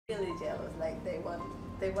really jealous. Like they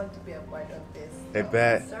want to be a part of this. I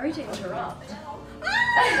bet. Sorry to interrupt.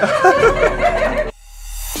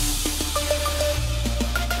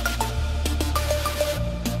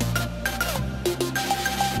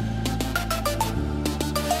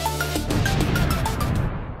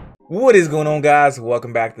 What is going on, guys?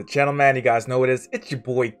 Welcome back to the channel, man. You guys know what it is. It's your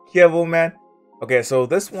boy Kevo, man. Okay, so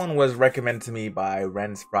this one was recommended to me by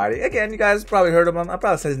Ren's Friday. Again, you guys probably heard of him. I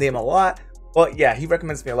probably said his name a lot. But yeah, he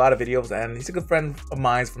recommends me a lot of videos, and he's a good friend of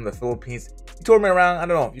mine from the Philippines. He toured me around. I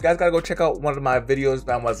don't know. You guys gotta go check out one of my videos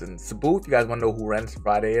that was in Cebu. If you guys want to know who Ren's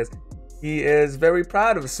Friday is, he is very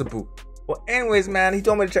proud of Cebu. Well, anyways, man, he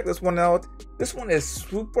told me to check this one out. This one is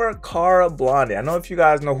Supercar Blondie. I know if you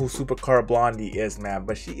guys know who Supercar Blondie is, man,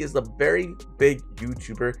 but she is a very big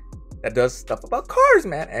YouTuber that does stuff about cars,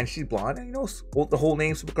 man. And she's blonde, and you know the whole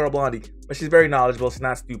name Supercar Blondie. But she's very knowledgeable. She's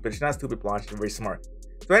not stupid. She's not stupid blonde. She's very smart.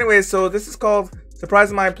 So anyways, so this is called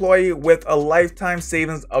Surprising My Employee with a Lifetime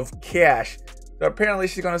Savings of Cash. So apparently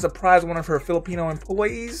she's going to surprise one of her Filipino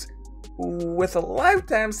employees with a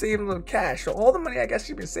lifetime savings of cash. So all the money I guess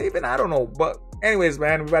she's been saving, I don't know. But anyways,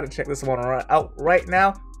 man, we got to check this one out right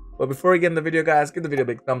now. But before we get in the video, guys, give the video a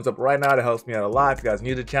big thumbs up right now. That helps me out a lot. If you guys are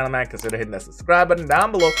new to the channel, man, consider hitting that subscribe button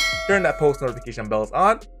down below. Turn that post notification bells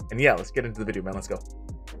on. And yeah, let's get into the video, man. Let's go.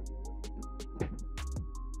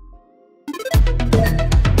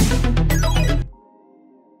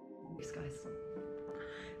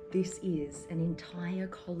 This is an entire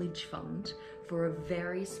college fund for a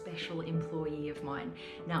very special employee of mine.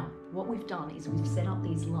 Now, what we've done is we've set up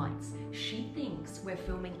these lights. She thinks we're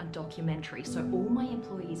filming a documentary, so all my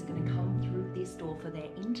employees are going to come through this door for their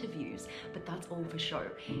interviews, but that's all for show.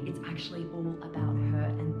 It's actually all about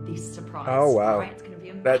her and this surprise. Oh, wow. All right, it's going to be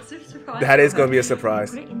a massive surprise. That is going to be a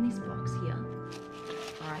surprise. Put it in this box here.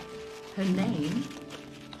 All right, her name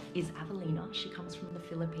is Avelina. She comes from the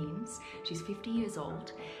Philippines. She's 50 years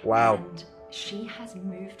old. Wow. And she has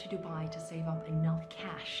moved to Dubai to save up enough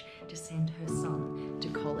cash to send her son to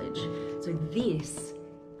college. So this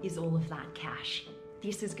is all of that cash.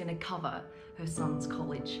 This is going to cover her son's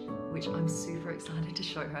college, which I'm super excited to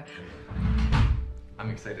show her. I'm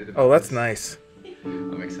excited about Oh, that's this. nice.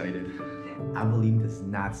 I'm excited. Aveline does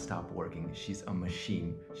not stop working. She's a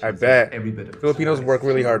machine. She I deserves bet. every bit of Filipinos respect. work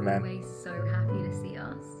really hard, She's man. always so happy to see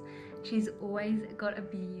us. She's always got a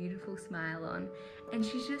beautiful smile on, and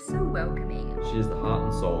she's just so welcoming. She is the heart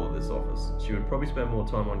and soul of this office. She would probably spend more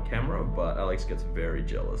time on camera, but Alex gets very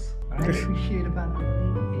jealous. What I appreciate about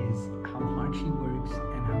Aveline is how hard she works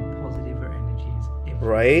and how positive her energy is.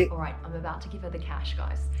 Right? All right, I'm about to give her the cash,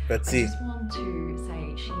 guys. Let's I see. just want to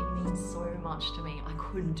say she means so much to me. I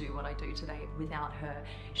couldn't do what I do today without her.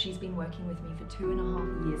 She's been working with me for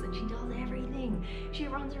 2.5 years, and she does everything. She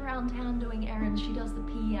runs around town doing errands. She does the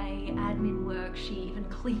PA, admin work. She even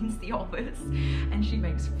cleans the office, and she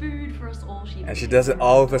makes food for us all. And she does it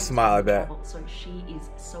all with a smile, I bet. So she is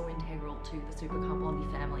so integral to the Supercar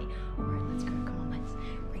Blondie family. All right, let's go. Come on, let's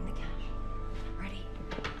bring the cash. Ready?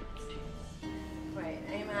 Let's do this. Right,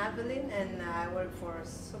 I'm Avelyn and I work for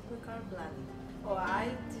Supercar Blondie. Oh, I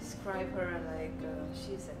describe her like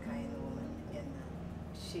she's a kind woman, and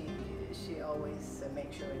she always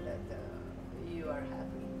makes sure that you are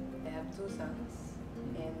happy. I have 2 sons,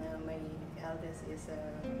 and my eldest is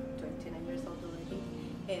 29 years old already,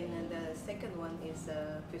 and the second one is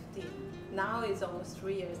 15. Now it's almost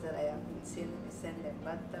 3 years that I haven't seen them,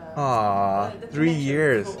 but Aww, the 3 connection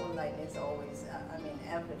years. through online is always, I mean,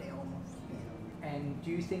 every day almost. You know. And do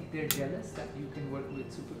you think they're jealous that you can work with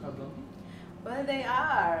Supercar Blondie? Well, they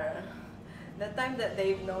are. The time that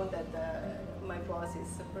they've known that my boss is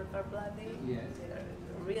Supercar Blondie, Yes. they're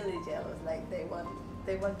really jealous. Like they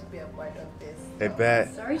want to be a part of this. I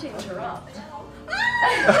bet. Sorry to interrupt.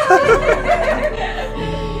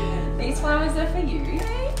 These flowers are for you.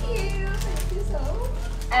 Thank you so much.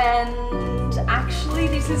 And actually,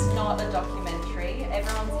 this is not a documentary.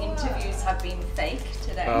 Everyone's interviews have been fake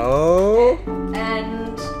today. Oh.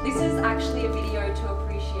 And this is actually a video to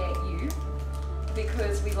appreciate you,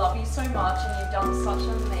 because we love you so much and you've done such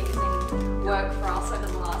amazing work for us over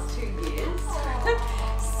the last 2 years.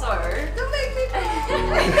 So, Don't make me cry.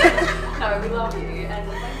 no, we love you and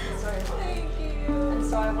thank you so much. Thank you. And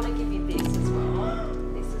so I want to give you this as well.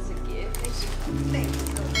 This is a gift. Thank you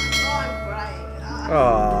so much. Oh, I'm crying.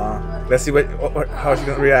 Aww. Let's see how she's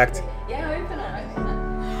gonna react. Yeah, open it. I'm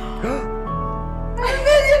a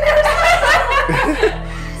millionaire.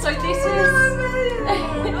 So this is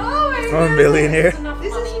Oh my I'm a millionaire. enough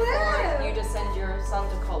This is money rare. for you to send your son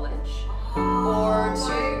to college, or to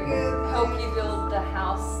goodness. help you build the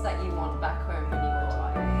house that you want back home when you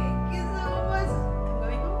retire. Thank you so much. I'm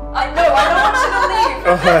going home. I know. I don't want you to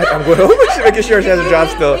leave. I'm going. She's making sure she has a job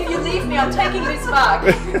still. If you leave me, I'm taking this back.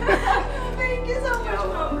 Thank you so much,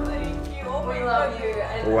 Mom. Thank you. Oh my We love God. you.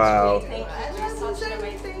 And Wow. Thank you. I You're just such say an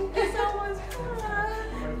amazing. thank you so much.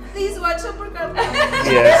 Please watch Supercar.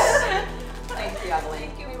 Yes. Thank you,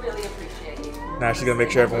 Adeline. We really appreciate you. Now she's gonna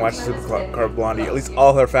make sure everyone watches Supercar Blondie. At least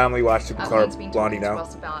all her family watch Adeline's been Supercar Blondie talking to now.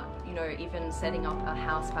 us about, you know, even setting up a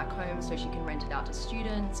house back home so she can rent it out to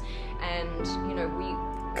students. And, you know, we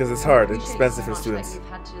Because it's hard. It's appreciate expensive so for much students. that you've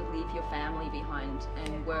had to leave your family behind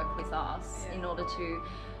and work with us in order to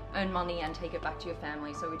earn money and take it back to your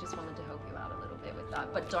family. So we just wanted to help you out a little bit with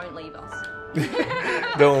that. But don't leave us.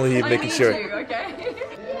 Don't leave, I making need sure. you, okay?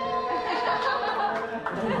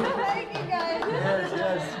 Thank you guys.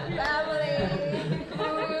 Yes. Family.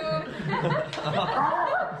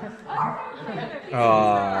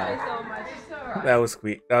 Aww. So much. It's alright. That was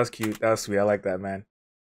sweet. That was cute. That was sweet. I like that, man.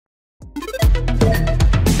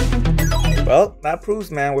 Well, that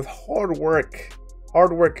proves, man, with hard work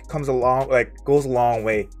comes along, like, goes a long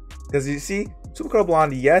way. Because you see, Supercar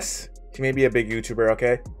Blondie, yes, she may be a big YouTuber,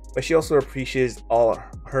 okay, but she also appreciates all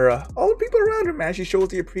the people around her, man. She shows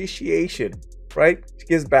the appreciation, right? She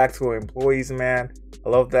gives back to her employees, man. I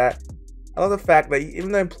love that. I love the fact that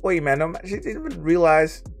even the employee, man, she didn't even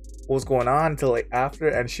realize what was going on until like after,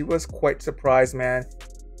 and she was quite surprised, man.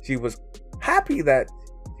 She was happy that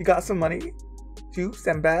she got some money to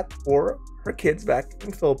send back for her kids back in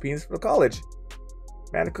the Philippines for college.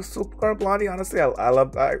 Man, because Supercar Blondie, honestly,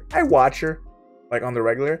 I watch her like on the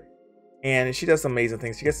regular, and she does amazing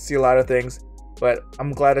things. She gets to see a lot of things, but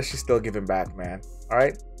I'm glad that she's still giving back, man. All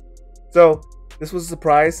right, so this was a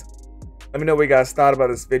surprise. Let me know what you guys thought about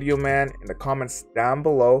this video, man, in the comments down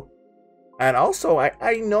below. And also,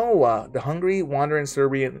 I know the Hungry Wandering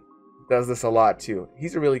Serbian does this a lot too.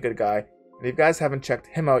 He's a really good guy. And if you guys haven't checked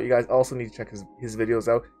him out, you guys also need to check his videos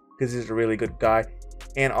out, because he's a really good guy.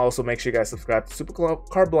 And also make sure you guys subscribe to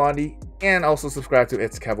Supercar Blondie and also subscribe to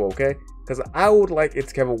It's Kevo, okay? Because I would like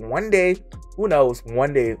It's Kevo one day, who knows,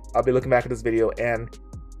 one day I'll be looking back at this video and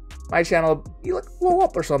my channel will like blow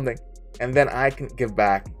up or something. And then I can give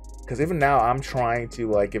back. Because even now I'm trying to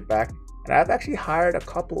like give back. And I've actually hired a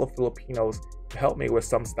couple of Filipinos to help me with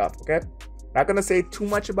some stuff, okay? Not gonna say too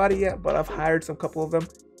much about it yet, but I've hired some couple of them.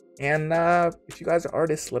 And if you guys are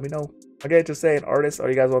artists, let me know. Okay, just saying, artists, or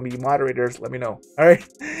you guys want to be moderators, let me know. All right,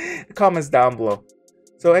 the comments down below.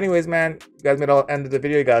 So anyways, man, you guys made it all end of the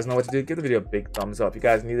video. You guys know what to do. Give the video a big thumbs up. If you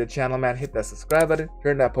guys need the channel, man, hit that subscribe button,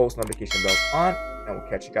 turn that post notification bell on, and we'll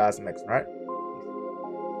catch you guys in the next one. All right.